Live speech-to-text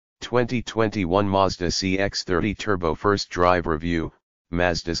2021 Mazda CX-30 Turbo First Drive Review,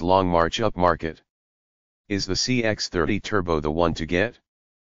 Mazda's long march up market. Is the CX-30 Turbo the one to get?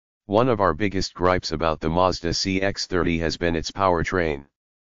 One of our biggest gripes about the Mazda CX-30 has been its powertrain.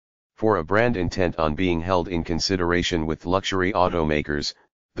 For a brand intent on being held in consideration with luxury automakers,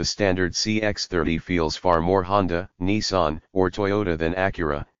 the standard CX-30 feels far more Honda, Nissan, or Toyota than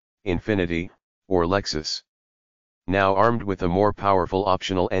Acura, Infiniti, or Lexus. Now armed with a more powerful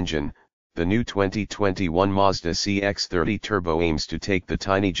optional engine, the new 2021 Mazda CX-30 Turbo aims to take the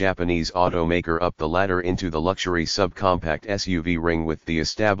tiny Japanese automaker up the ladder into the luxury subcompact SUV ring with the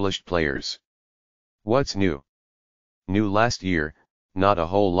established players. What's new? New last year, not a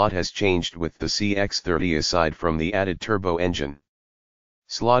whole lot has changed with the CX-30 aside from the added turbo engine.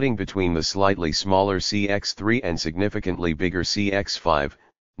 Slotting between the slightly smaller CX-3 and significantly bigger CX-5,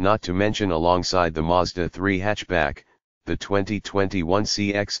 not to mention alongside the Mazda 3 hatchback, the 2021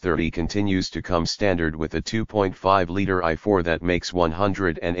 CX-30 continues to come standard with a 2.5-liter i4 that makes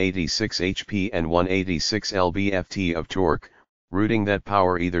 186 HP and 186 lb-ft of torque, routing that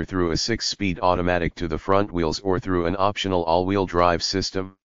power either through a 6-speed automatic to the front wheels or through an optional all-wheel drive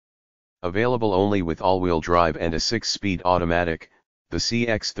system. Available only with all-wheel drive and a 6-speed automatic, the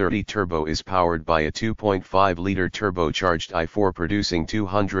CX-30 Turbo is powered by a 2.5-liter turbocharged i4 producing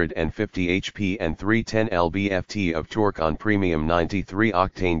 250 HP and 310 lb-ft of torque on premium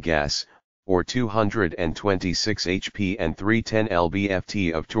 93-octane gas, or 226 HP and 310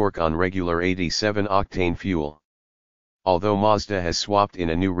 lb-ft of torque on regular 87-octane fuel. Although Mazda has swapped in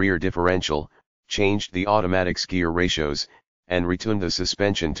a new rear differential, changed the automatic's gear ratios, and retuned the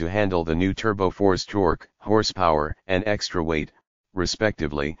suspension to handle the new Turbo 4's torque, horsepower, and extra weight,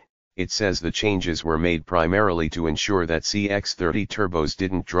 respectively, it says the changes were made primarily to ensure that CX-30 turbos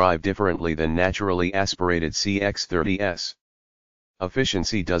didn't drive differently than naturally aspirated CX-30s.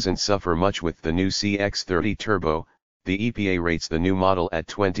 Efficiency doesn't suffer much with the new CX-30 Turbo. The EPA rates the new model at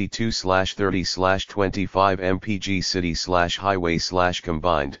 22/30/25 mpg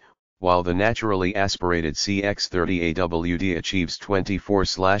city/highway/combined, while the naturally aspirated CX-30 AWD achieves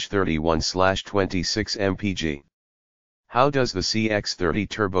 24/31/26 mpg. How does the CX-30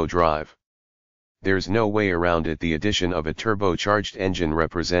 Turbo drive? There's no way around it. The addition of a turbocharged engine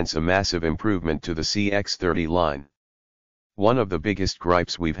represents a massive improvement to the CX-30 line. One of the biggest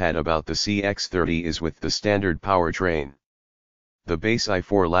gripes we've had about the CX-30 is with the standard powertrain. The base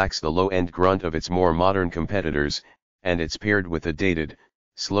i4 lacks the low-end grunt of its more modern competitors, and it's paired with a dated,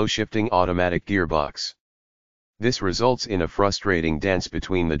 slow-shifting automatic gearbox. This results in a frustrating dance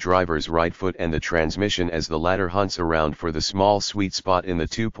between the driver's right foot and the transmission as the latter hunts around for the small sweet spot in the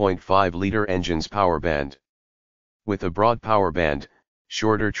 2.5-liter engine's power band. With a broad power band,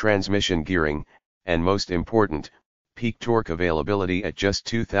 shorter transmission gearing, and most important, peak torque availability at just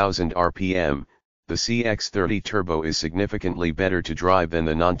 2000 rpm, the CX-30 Turbo is significantly better to drive than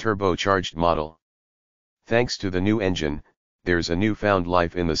the non-turbocharged model. Thanks to the new engine, there's a newfound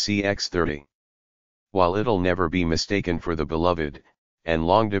life in the CX-30. While it'll never be mistaken for the beloved, and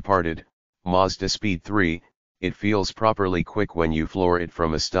long-departed, Mazda Speed 3, it feels properly quick when you floor it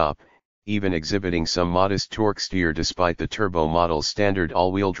from a stop, even exhibiting some modest torque steer despite the turbo model's standard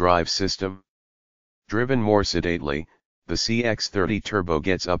all-wheel drive system. Driven more sedately, the CX-30 Turbo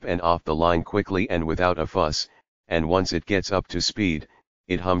gets up and off the line quickly and without a fuss, and once it gets up to speed,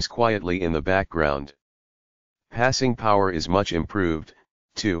 it hums quietly in the background. Passing power is much improved,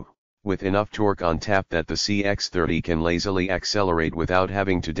 too, with enough torque on tap that the CX-30 can lazily accelerate without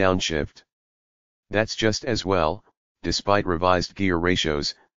having to downshift. That's just as well. Despite revised gear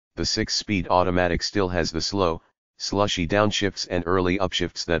ratios, the 6-speed automatic still has the slow, slushy downshifts and early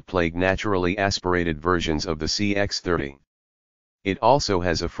upshifts that plague naturally aspirated versions of the CX-30. It also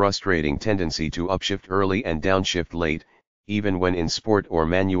has a frustrating tendency to upshift early and downshift late, even when in sport or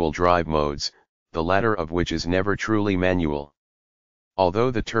manual drive modes, the latter of which is never truly manual.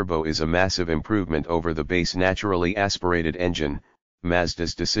 Although the Turbo is a massive improvement over the base naturally aspirated engine,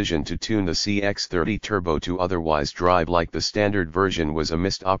 Mazda's decision to tune the CX-30 Turbo to otherwise drive like the standard version was a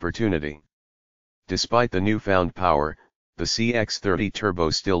missed opportunity. Despite the newfound power, the CX-30 Turbo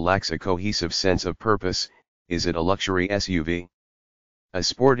still lacks a cohesive sense of purpose. Is it a luxury SUV? A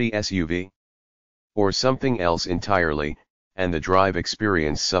sporty SUV? Or something else entirely, and the drive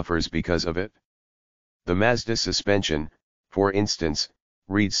experience suffers because of it? The Mazda suspension, for instance,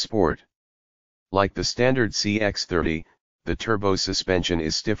 reads sport. Like the standard CX-30, the turbo suspension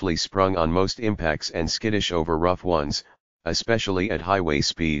is stiffly sprung on most impacts and skittish over rough ones, especially at highway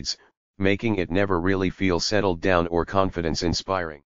speeds, making it never really feel settled down or confidence-inspiring.